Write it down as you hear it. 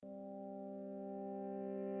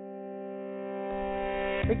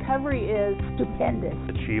Recovery is stupendous.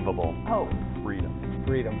 Achievable. Hope. Freedom.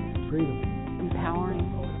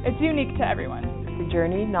 Empowering. It's unique to everyone. It's a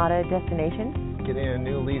journey, not a destination. Getting a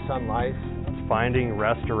new lease on life. It's finding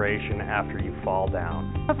restoration after you fall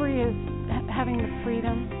down. Recovery is having the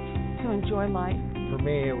freedom to enjoy life. For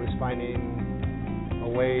me, it was finding a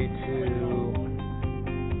way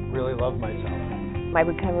to really love myself. My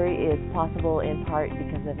recovery is possible in part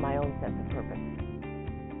because of my own sense of purpose.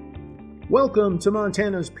 Welcome to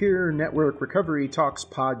Montana's Peer Network Recovery Talks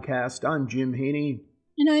podcast. I'm Jim Haney.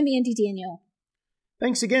 And I'm Andy Daniel.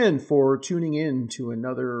 Thanks again for tuning in to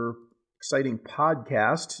another exciting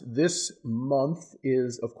podcast. This month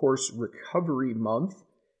is, of course, Recovery Month.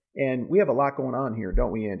 And we have a lot going on here,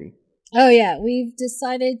 don't we, Andy? Oh, yeah. We've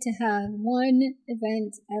decided to have one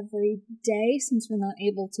event every day since we're not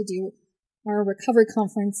able to do our recovery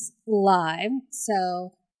conference live.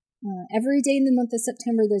 So every day in the month of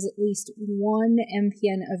September, there's at least one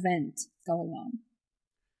MPN event going on.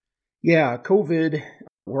 Yeah, COVID,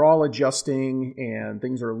 we're all adjusting and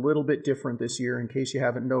things are a little bit different this year in case you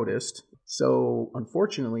haven't noticed. So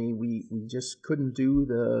unfortunately, we just couldn't do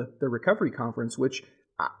the recovery conference, which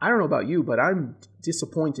I don't know about you, but I'm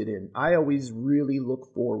disappointed in. I always really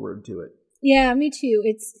look forward to it. Yeah, me too.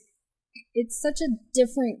 It's such a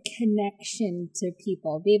different connection to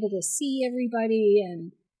people. Be able to see everybody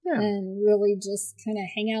and really just kind of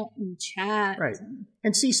hang out and chat. Right.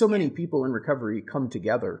 And see so many people in recovery come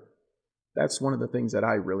together. That's one of the things that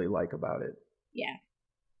I really like about it. Yeah.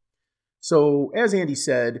 So as Andy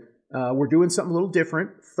said, we're doing something a little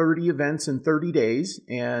different, 30 events in 30 days.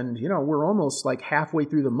 And, you know, we're almost like halfway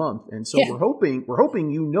through the month. And so we're hoping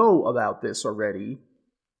you know about this already.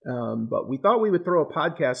 But we thought we would throw a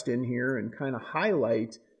podcast in here and kind of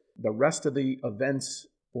highlight the rest of the events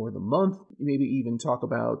for the month. Maybe even talk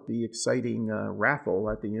about the exciting raffle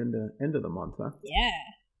at the end of the month, huh? Yeah.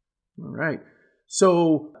 All right.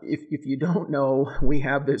 So if you don't know, we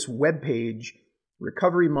have this webpage,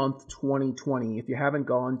 Recovery Month 2020. If you haven't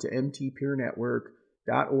gone to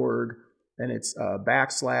mtpeernetwork.org, then it's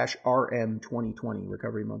 /RM 2020,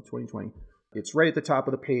 Recovery Month 2020. It's right at the top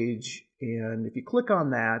of the page, and if you click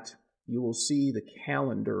on that, you will see the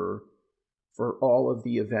calendar for all of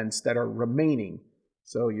the events that are remaining.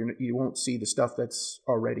 So you won't see the stuff that's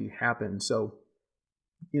already happened. So,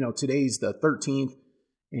 you know, today's the 13th,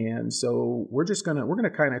 and so we're gonna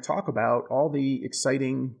kind of talk about all the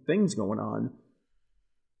exciting things going on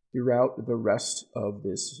throughout the rest of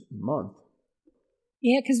this month.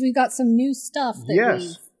 Yeah, because we've got some new stuff that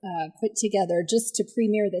we've put together just to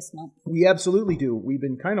premiere this month. We absolutely do. We've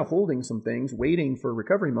been kind of holding some things, waiting for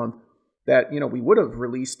Recovery Month that, you know, we would have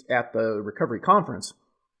released at the Recovery Conference.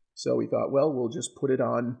 So we thought, well, we'll just put it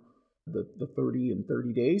on the 30 and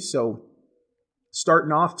 30 days. So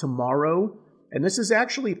starting off tomorrow, and this is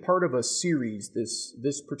actually part of a series,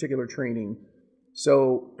 this particular training.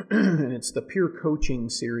 So, and it's the peer coaching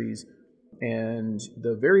series. And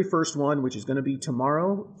the very first one, which is going to be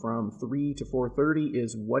tomorrow from 3 to 4:30,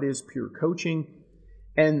 is what is peer coaching.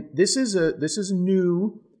 And this is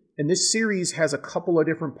new, and this series has a couple of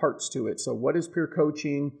different parts to it. So what is peer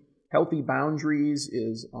coaching? Healthy Boundaries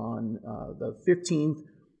is on the 15th.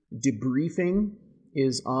 Debriefing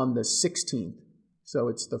is on the 16th. So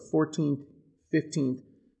it's the 14th, 15th,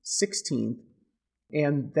 16th.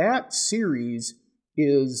 And that series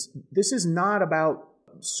this is not about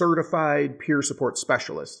certified peer support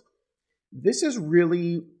specialists. This is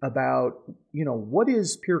really about, you know, what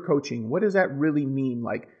is peer coaching? What does that really mean?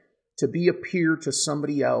 Like to be a peer to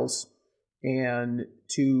somebody else and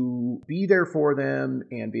to be there for them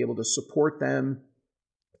and be able to support them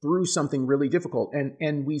through something really difficult.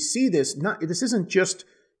 And we see this, this isn't just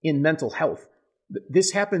in mental health.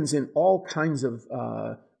 This happens in all kinds of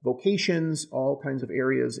vocations, all kinds of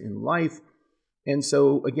areas in life. And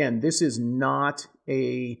so again, this is not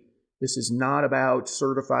about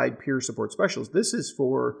certified peer support specialists. This is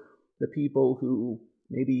for the people who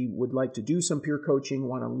maybe would like to do some peer coaching,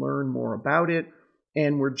 want to learn more about it.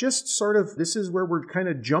 And we're just this is where we're kind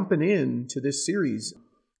of jumping into this series.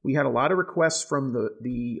 We had a lot of requests from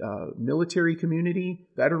the military community,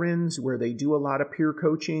 veterans, where they do a lot of peer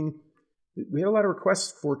coaching. We had a lot of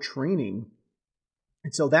requests for training.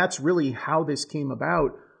 And so that's really how this came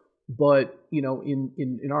about. But, you know,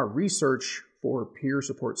 in our research for peer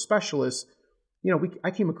support specialists, you know,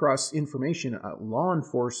 I came across information at law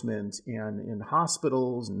enforcement and in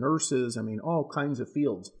hospitals, nurses, I mean, all kinds of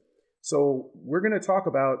fields. So we're going to talk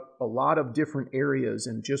about a lot of different areas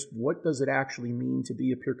and just what does it actually mean to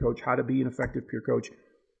be a peer coach, how to be an effective peer coach,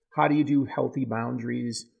 how do you do healthy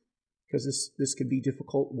boundaries, because this can be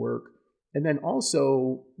difficult work. And then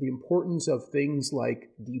also the importance of things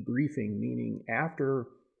like debriefing, meaning after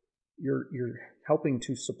you're helping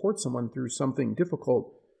to support someone through something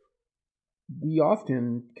difficult, we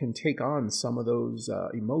often can take on some of those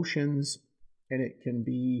emotions, and it can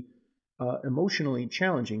be emotionally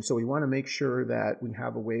challenging. So we want to make sure that we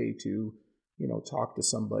have a way to, talk to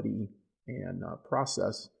somebody and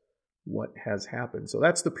process what has happened. So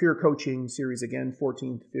that's the peer coaching series again,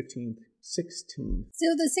 14th, 15th, 16th.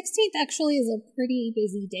 So the 16th actually is a pretty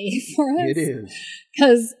busy day for us. It is.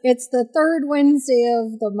 Because it's the third Wednesday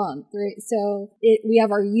of the month, right? So we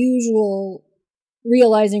have our usual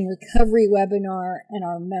Realizing Recovery webinar and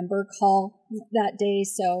our member call that day.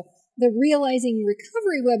 So the Realizing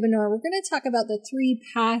Recovery webinar, we're going to talk about the 3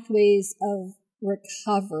 pathways of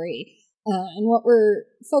recovery. And what we're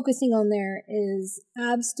focusing on there is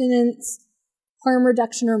abstinence, harm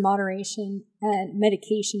reduction or moderation, and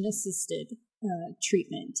medication-assisted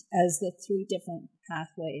treatment as the 3 different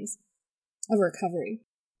pathways of recovery.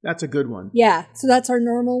 That's a good one. Yeah, so that's our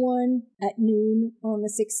normal one at noon on the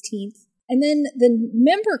 16th. And then the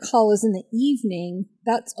member call is in the evening.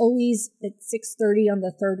 That's always at 6:30 on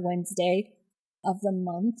the 3rd Wednesday of the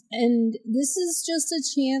month. And this is just a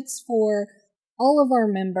chance for all of our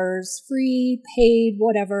members, free, paid,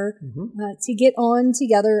 whatever, to get on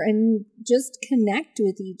together and just connect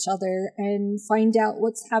with each other and find out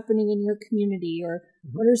what's happening in your community or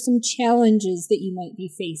what are some challenges that you might be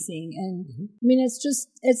facing. And I mean,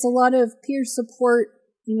 it's a lot of peer support,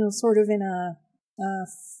 sort of in a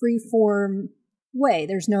free form way.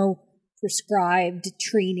 There's no prescribed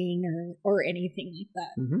training or anything like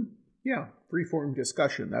that. Yeah, free form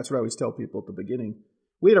discussion. That's what I always tell people at the beginning.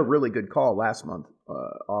 We had a really good call last month,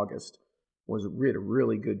 August. We had a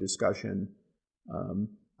really good discussion.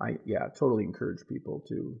 I totally encourage people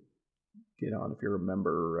to get on. If you're a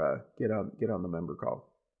member, get on the member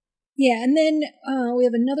call. Yeah, and then we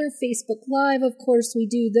have another Facebook Live. Of course, we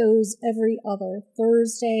do those every other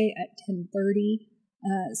Thursday at 10:30.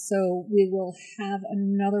 So we will have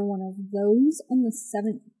another one of those on the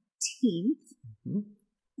 17th.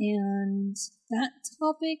 And that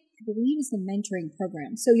topic, I believe, is the mentoring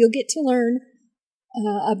program. So you'll get to learn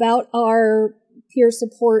about our peer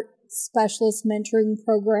support specialist mentoring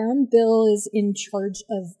program. Bill is in charge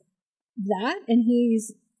of that, and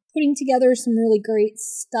he's putting together some really great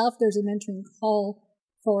stuff. There's a mentoring call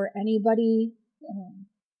for anybody,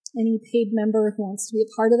 any paid member who wants to be a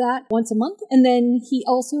part of that once a month. And then he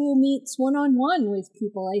also meets one-on-one with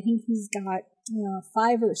people. I think he's got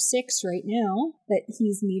 5 or 6 right now that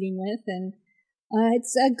he's meeting with. And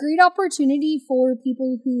it's a great opportunity for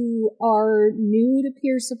people who are new to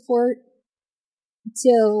peer support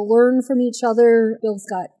to learn from each other. Bill's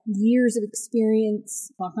got years of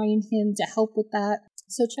experience behind him to help with that.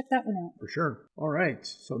 So check that one out. For sure. All right.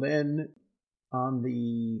 So then on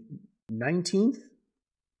the 19th,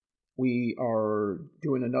 we are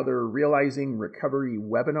doing another Realizing Recovery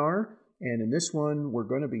webinar. And in this one, we're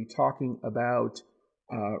going to be talking about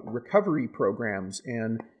recovery programs.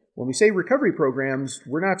 And when we say recovery programs,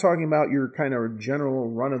 we're not talking about your kind of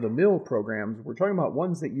general run-of-the-mill programs. We're talking about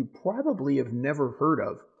ones that you probably have never heard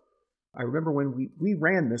of. I remember when we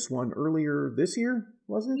ran this one earlier this year,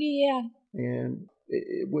 was it? Yeah. And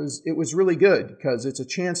it was really good because it's a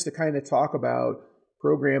chance to kind of talk about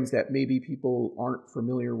programs that maybe people aren't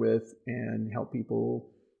familiar with and help people,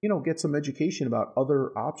 get some education about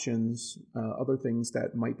other options, other things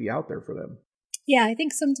that might be out there for them. Yeah, I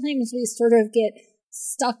think sometimes we sort of get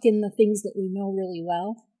stuck in the things that we know really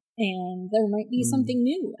well, and there might be something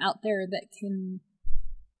new out there that can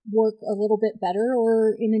work a little bit better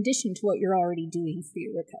or in addition to what you're already doing for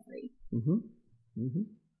your recovery.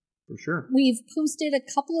 For sure. We've posted a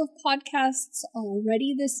couple of podcasts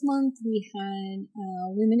already this month. We had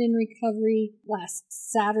Women in Recovery last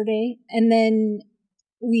Saturday, and then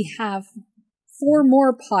we have 4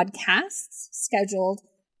 more podcasts scheduled.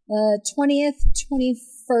 The 20th,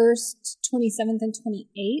 21st, 27th, and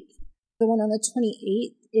 28th. The one on the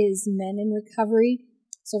 28th is Men in Recovery.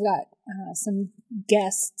 So I've got some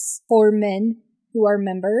guests for men who are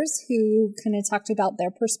members who kind of talked about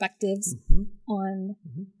their perspectives on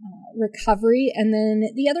recovery. And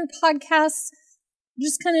then the other podcasts,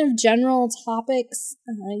 just kind of general topics.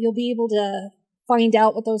 You'll be able to find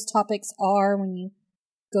out what those topics are when you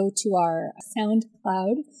go to our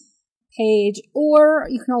SoundCloud page, or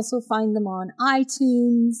you can also find them on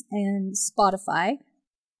iTunes and Spotify.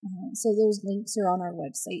 So those links are on our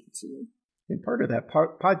website too. And part of that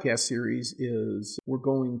podcast series is we're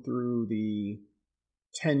going through the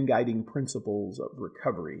 10 guiding principles of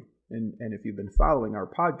recovery. And if you've been following our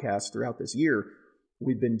podcast throughout this year,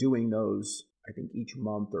 we've been doing those I think each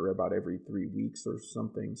month or about every 3 weeks or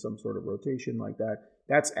something, some sort of rotation like that.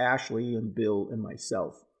 That's Ashley and Bill and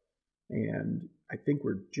myself. And I think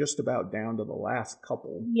we're just about down to the last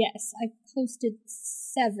couple. Yes, I've posted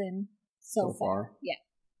 7 so far. Yeah.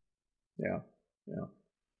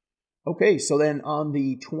 Okay, so then on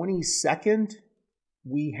the 22nd,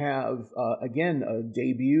 we have, again, a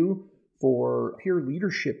debut for peer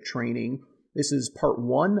leadership training. This is part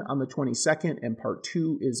 1 on the 22nd, and part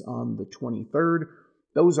 2 is on the 23rd.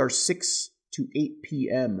 Those are 6 to 8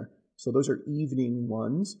 p.m., so those are evening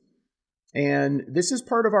ones. And this is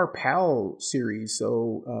part of our PAL series,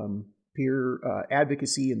 so Peer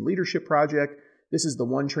Advocacy and Leadership Project. This is the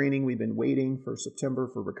one training we've been waiting for September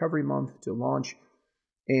for Recovery Month to launch.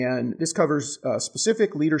 And this covers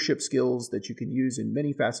specific leadership skills that you can use in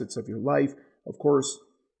many facets of your life. Of course,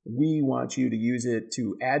 we want you to use it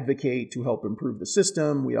to advocate, to help improve the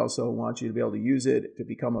system. We also want you to be able to use it to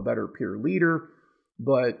become a better peer leader.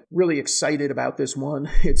 But really excited about this one.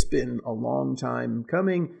 It's been a long time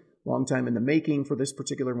coming, long time in the making for this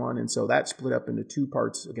particular one. And so that's split up into 2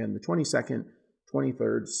 parts. Again, the 22nd,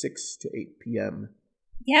 23rd, 6 to 8 p.m.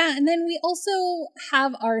 Yeah, and then we also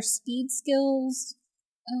have our speed skills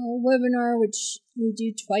webinar, which we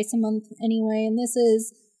do twice a month anyway. And this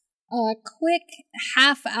is a quick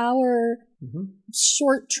half-hour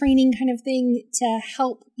short training kind of thing to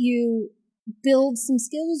help you build some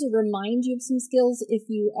skills or remind you of some skills if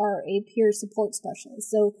you are a peer support specialist.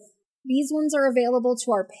 So these ones are available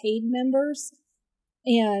to our paid members,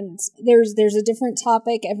 and there's a different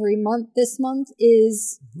topic every month. This month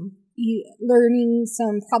is learning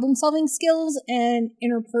some problem-solving skills and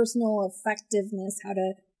interpersonal effectiveness, how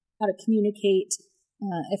to communicate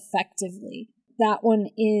effectively. That one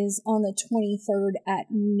is on the 23rd at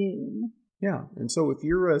noon. Yeah, and so if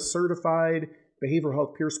you're a certified behavioral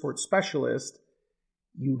health peer support specialist,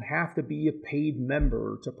 you have to be a paid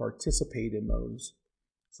member to participate in those.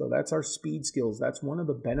 So that's our speed skills. That's one of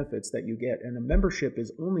the benefits that you get. And a membership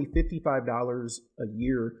is only $55 a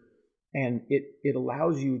year, and it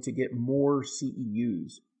allows you to get more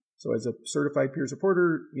CEUs. So as a certified peer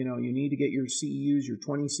supporter, you need to get your CEUs, your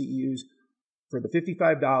 20 CEUs. For the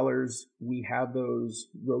 $55, we have those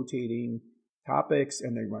rotating topics,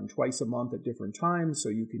 and they run twice a month at different times, so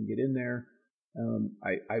you can get in there.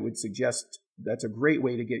 I would suggest that's a great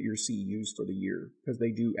way to get your CEUs for the year, because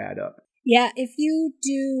they do add up. Yeah, if you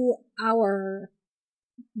do our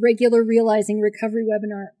regular Realizing Recovery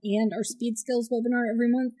webinar and our Speed Skills webinar every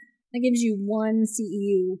month, that gives you 1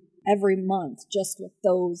 CEU every month just with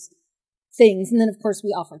those things. And then, of course,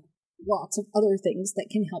 we offer lots of other things that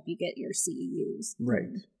can help you get your CEUs.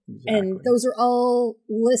 Right. Exactly. And those are all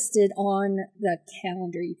listed on the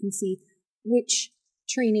calendar. You can see which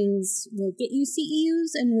trainings will get you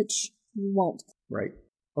CEUs and which won't. Right.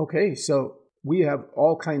 Okay, so we have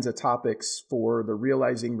all kinds of topics for the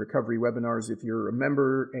Realizing Recovery webinars. If you're a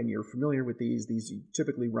member and you're familiar with these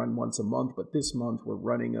typically run once a month, but this month we're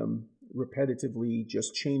running them repetitively,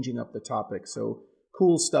 just changing up the topic. So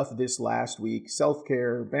cool stuff this last week: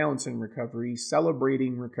 self-care, balancing recovery,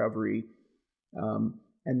 celebrating recovery.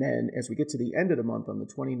 And then as we get to the end of the month on the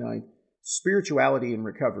 29th, spirituality and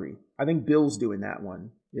recovery. I think Bill's doing that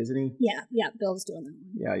one, isn't he? Yeah, Bill's doing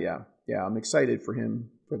that one. Yeah. I'm excited for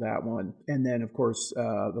him for that one. And then, of course,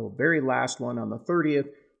 the very last one on the 30th,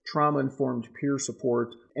 Trauma-Informed Peer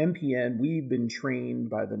Support, MPN. We've been trained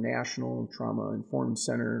by the National Trauma-Informed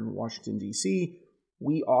Center in Washington, D.C.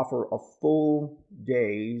 We offer a full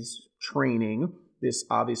day's training. This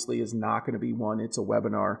obviously is not going to be one. It's a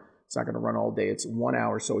webinar. It's not going to run all day. It's 1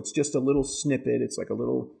 hour. So it's just a little snippet. It's like a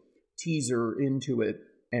little teaser into it.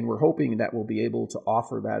 And we're hoping that we'll be able to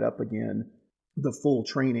offer that up again, the full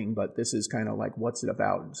training. But this is kind of like, what's it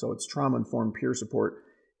about? So it's Trauma-Informed Peer Support.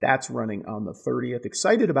 That's running on the 30th.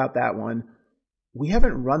 Excited about that one. We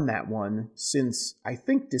haven't run that one since, I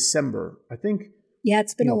think, December. Yeah,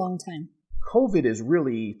 it's been a long time. COVID has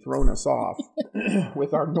really thrown us off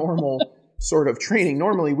with our normal sort of training.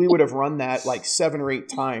 Normally, we would have run that like 7 or 8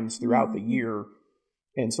 times throughout the year.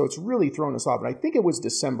 And so it's really thrown us off. And I think it was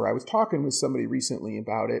December. I was talking with somebody recently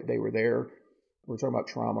about it. They were there. We were talking about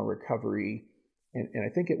trauma recovery. And I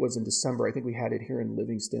think it was in December. I think we had it here in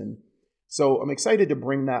Livingston. So I'm excited to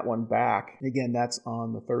bring that one back. Again, that's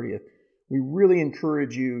on the 30th. We really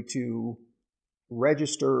encourage you to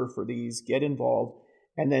register for these, get involved.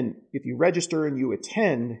 And then if you register and you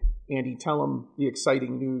attend, Andy, tell them the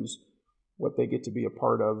exciting news, what they get to be a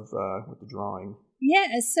part of with the drawing.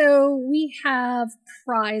 Yeah, so we have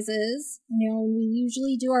prizes. We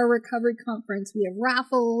usually do our recovery conference. We have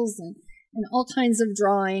raffles and all kinds of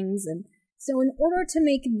drawings. And So in order to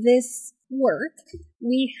make this work,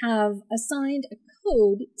 we have assigned a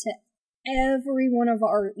code to every one of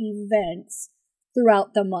our events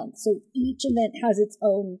throughout the month. So each event has its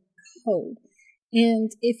own code. And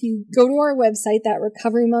if you go to our website, that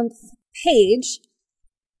Recovery Month page,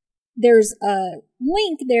 there's a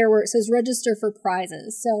link there where it says register for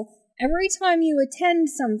prizes. So every time you attend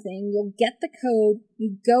something, you'll get the code,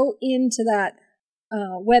 you go into that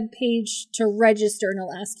web page to register, and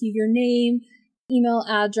it'll ask you your name, email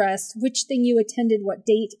address, which thing you attended, what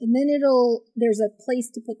date, and then there's a place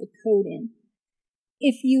to put the code in.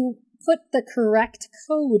 If you put the correct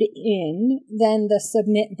code in, then the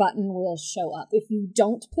submit button will show up. If you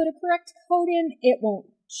don't put a correct code in, it won't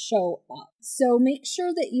show up. So make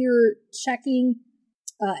sure that you're checking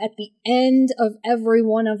at the end of every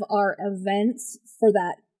one of our events for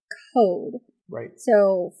that code. Right.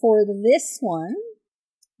 So for this one,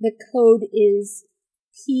 the code is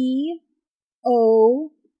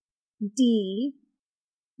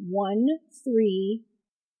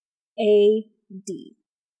POD13AD.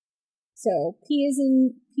 So P is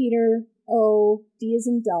in Peter, O, D is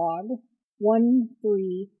in dog,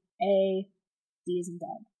 13A, D is in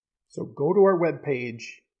dog. So go to our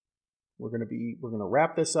webpage. We're going to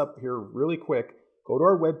wrap this up here really quick. Go to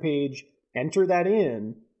our webpage, enter that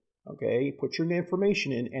in, okay? Put your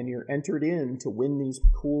information in, and you're entered in to win these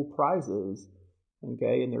cool prizes,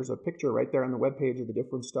 okay? And there's a picture right there on the webpage of the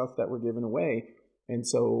different stuff that we're giving away. And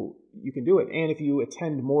so you can do it. And if you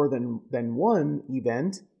attend more than one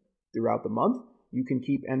event throughout the month, you can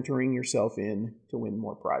keep entering yourself in to win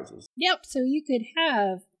more prizes. Yep, so you could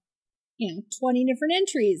have 20 different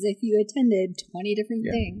entries if you attended 20 different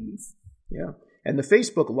things. Yeah. And the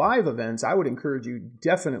Facebook Live events, I would encourage you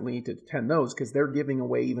definitely to attend those because they're giving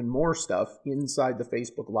away even more stuff inside the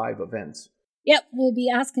Facebook Live events. Yep, we'll be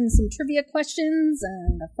asking some trivia questions,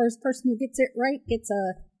 and the first person who gets it right gets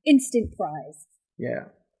a instant prize. Yeah.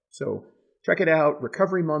 So check it out.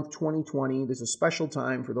 Recovery Month 2020. This is a special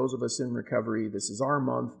time for those of us in recovery. This is our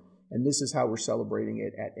month, and this is how we're celebrating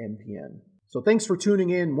it at MPN. So thanks for tuning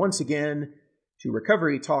in once again to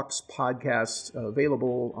Recovery Talks podcast,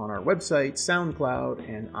 available on our website, SoundCloud,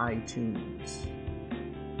 and iTunes.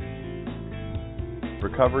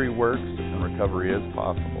 Recovery works and recovery is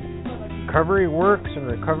possible. Recovery works and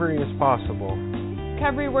recovery is possible.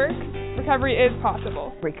 Recovery works, recovery is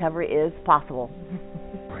possible. Recovery is possible.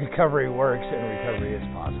 Recovery works and recovery is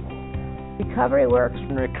possible. Recovery works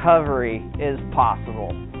and recovery is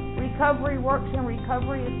possible. Recovery works and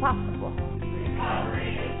recovery is possible.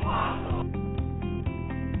 Recovery is possible.